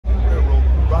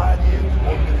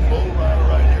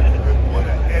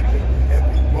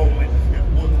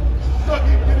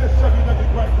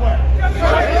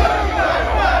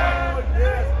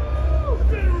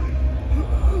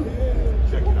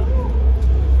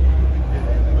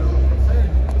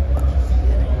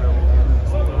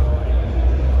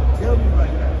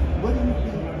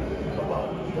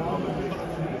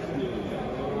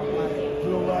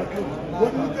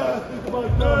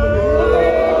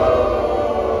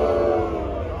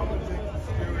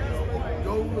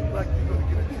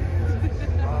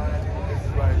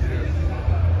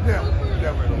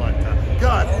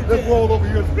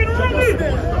Check out some more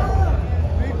stuff.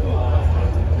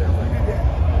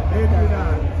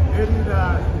 89,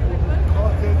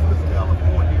 Los Angeles,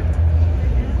 California,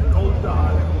 goes to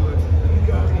Hollywood. You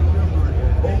guys remember it.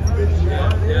 Home Fiction,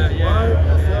 right? Yeah. Right?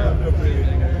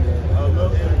 I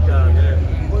love that guy, man.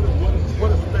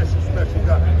 What a special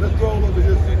guy. Let's roll over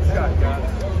here to this guy, guys.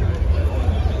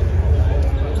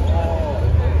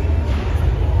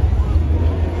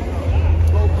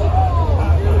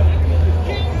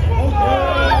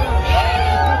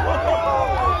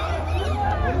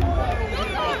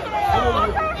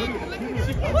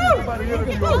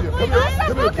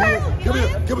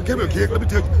 Come here, kid. Let me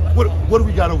tell you, what do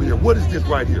we got over here? What is this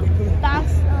right here?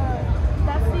 That's the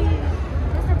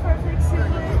Mr. Perfect suit.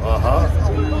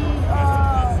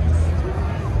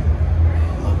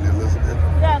 Lovely Elizabeth.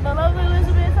 Yeah, the Lovely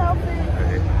Elizabeth outfit.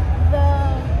 Hey.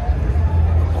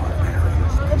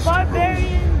 The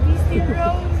Barbarian Beastie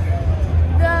Rose.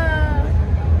 The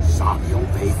Savio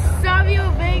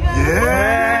Vega.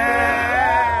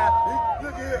 Yeah.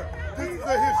 Look here. This is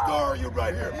a historian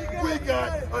right here. We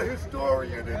got a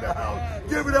historian in the house.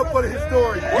 Give it up for the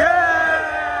historian. It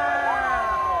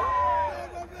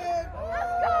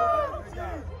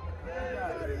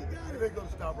ain't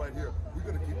gonna stop right here. We're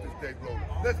gonna keep this day rolling.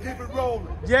 Let's keep it rolling.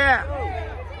 Yeah.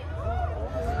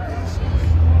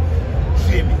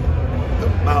 Jimmy, the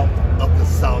mouth of the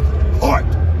South Heart.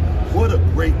 What a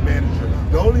great manager.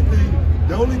 The only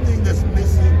thing that's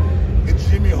missing in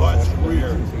Jimmy Hart's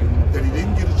career that he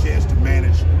didn't get a chance to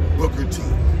manage Booker T.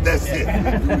 That's it.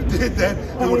 If he did that,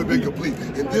 it would have been complete.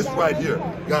 And this right here,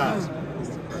 guys,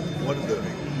 one of the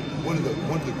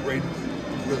greatest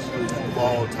wrestlers of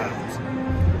all times.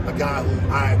 A guy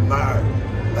whom I admire,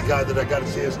 a guy that I got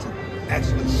a chance to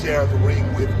actually share the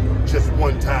ring with just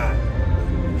one time.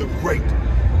 The great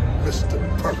Mr.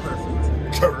 Perfect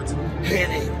Kurt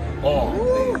Hennig. Oh,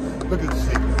 man. Look at this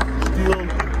thing. Still in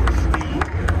pristine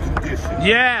condition.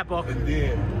 Yeah, Buck. And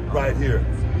then, right here,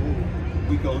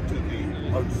 we go to the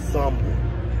ensemble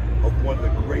of one of the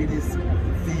greatest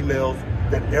females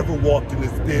that ever walked in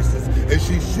this business. And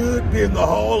she should be in the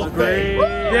Hall of Fame.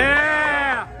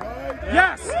 Yeah! Right?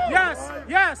 Yes!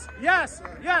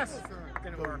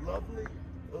 The lovely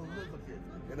Elizabeth.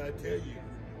 And I tell you,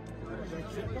 she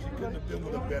couldn't have been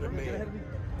with a better man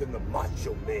than the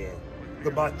Macho Man.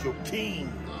 The Macho King.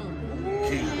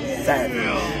 King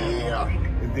Savage.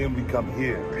 And then we come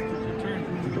here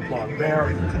to the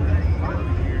Barbarian.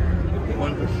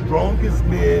 One of the strongest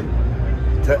men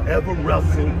to ever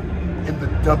wrestle in the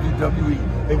WWE.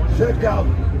 And check out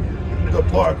the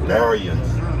Barbarian's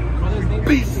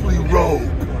beastly robe.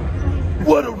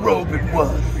 What a robe it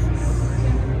was.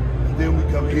 And then we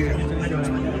come here.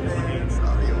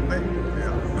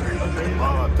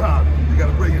 Bomb time. You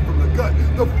gotta bring it from the gut.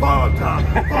 The bomb time.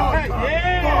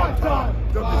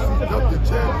 WCW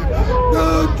Champion.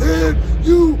 Now can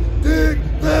you dig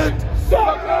that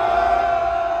sucker?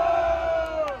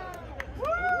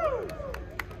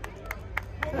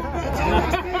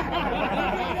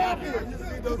 You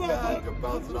see those guys are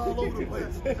bouncing all over the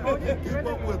place. Keep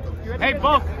up with them. Hey,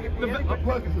 Buck. You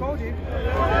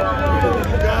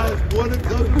guys want to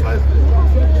come wrestling?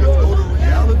 Just go to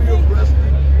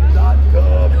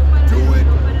realityofwrestling.com.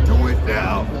 Do it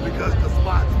now because the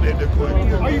spots, man, they're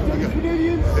going. Are you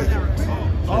Canadian?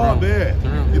 Oh man,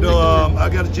 you know, I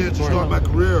got a chance to start my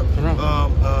career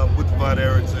with the Von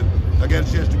Erichs, and I got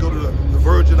a chance to go to the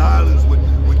Virgin Islands with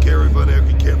Kerry Von Erich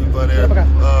and Kevin Von Erich.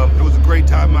 It was a great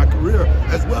time in my career,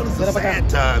 as well as a sad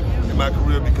time in my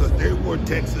career because they were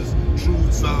Texas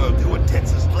true sons, they were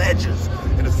Texas legends,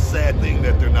 and it's a sad thing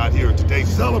that they're not here today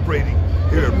celebrating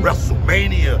here at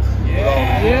WrestleMania.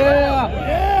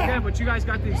 Yeah, but you guys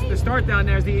got the start down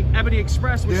there as the Ebony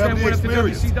Express, which then went up to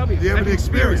WCW. The Ebony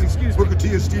Experience. Excuse me. Booker T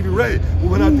and Stevie Ray. We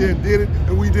went out there and did it,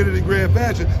 and we did it in grand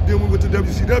fashion. Then we went to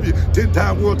WCW,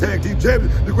 10-time World Tag Team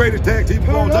Champions, the greatest tag team of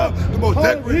all time, the most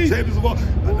decorated champions of all.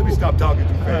 Let me stop talking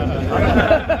too fast.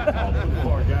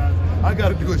 I got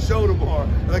to do a show tomorrow,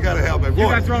 and I got to have my voice. You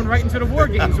got thrown right into the War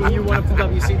Games when you went up to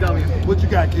WCW. What you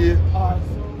got, kid?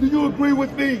 Do you agree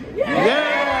with me?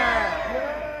 Yeah!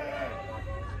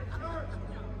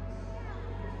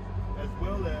 As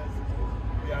well as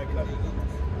the icon.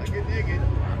 I can dig it.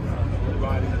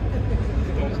 Everybody,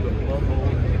 don't the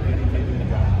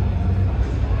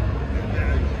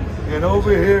and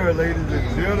over here, ladies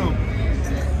and gentlemen,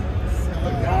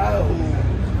 a guy who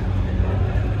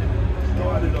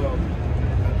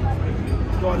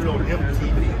started on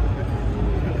MTV,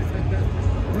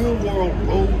 Real World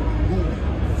Road Movie,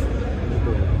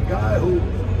 guy who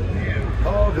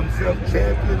called himself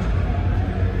champion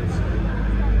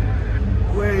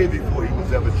way before he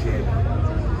was ever champion.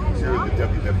 here in the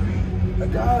WWE. A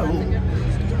guy who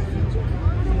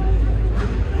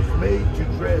was made to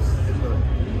dress in the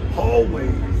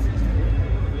hallways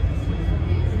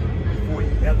before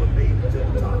he ever made it to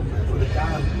the top. So the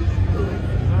guy who was willing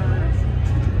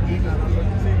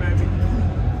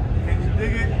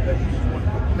that he's one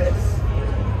of the best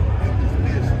in this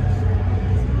business.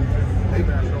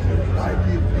 I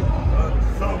give you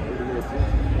some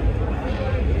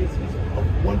of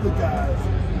one of the guys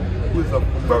who is a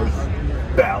first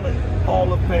ballot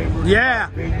Hall of Famer. Yeah.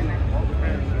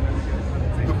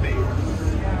 The Miz.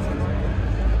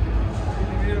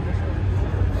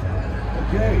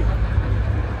 Okay.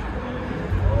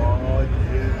 Oh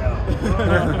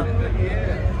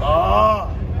yeah. Ah.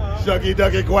 Shucky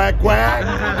ducky quack quack.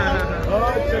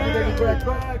 Oh, shucky ducky quack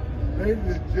quack.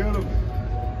 Ladies and gentlemen,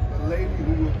 the lady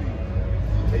who will be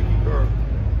taking her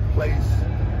place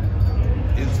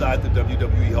inside the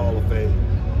WWE Hall of Fame.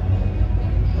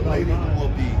 The lady who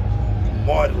will be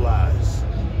immortalized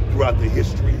throughout the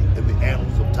history and the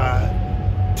annals of time.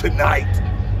 Tonight,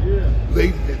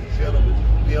 ladies and gentlemen,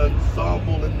 the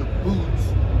ensemble in the boots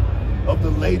of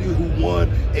the lady who won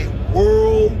a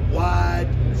worldwide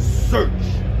search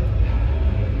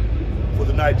for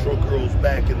the Nitro Girls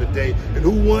back in the day. And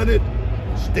who won it?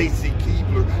 Stacy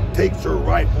Keibler takes her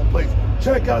rightful place.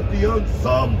 Check out the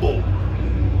ensemble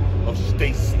of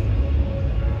Stacy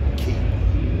Keibler.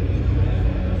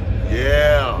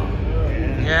 Yeah.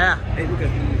 Yeah. Hey, look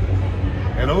at me.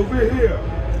 And over here,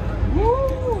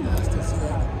 woo,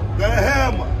 the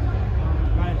Hammer.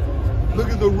 Look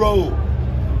at the robe.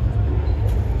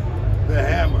 The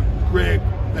Hammer. Greg,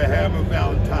 the Hammer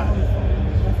Valentine.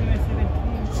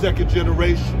 Second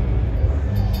generation.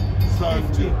 Son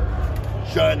to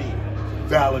Johnny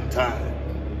Valentine.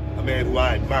 A man who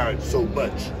I admired so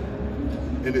much.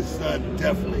 And his son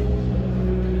definitely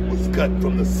was cut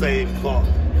from the same cloth.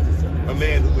 A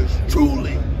man who is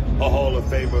truly a Hall of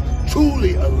Famer,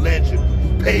 truly a legend,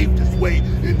 who paved his way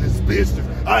in this business.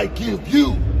 I give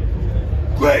you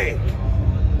Greg,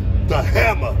 the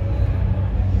Hammer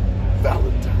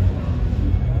Valentine.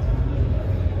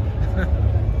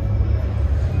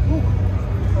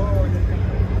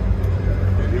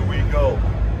 And here we go.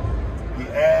 The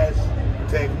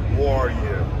Aztec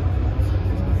Warrior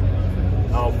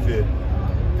outfit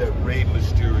that Rey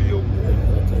Mysterio wore.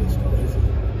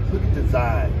 Look at the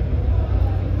design.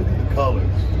 Look at the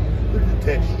colors. Look at the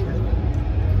texture.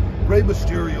 Rey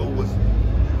Mysterio was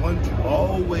one to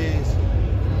always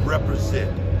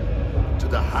represent to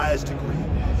the highest degree.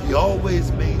 He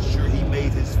always made sure he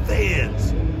made his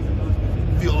fans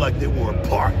feel like they were a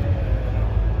part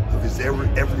of his every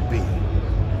being.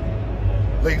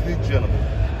 Ladies and gentlemen,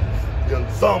 the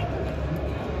ensemble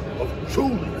of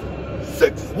truly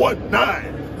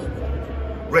 619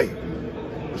 Rey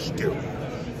Mysterio.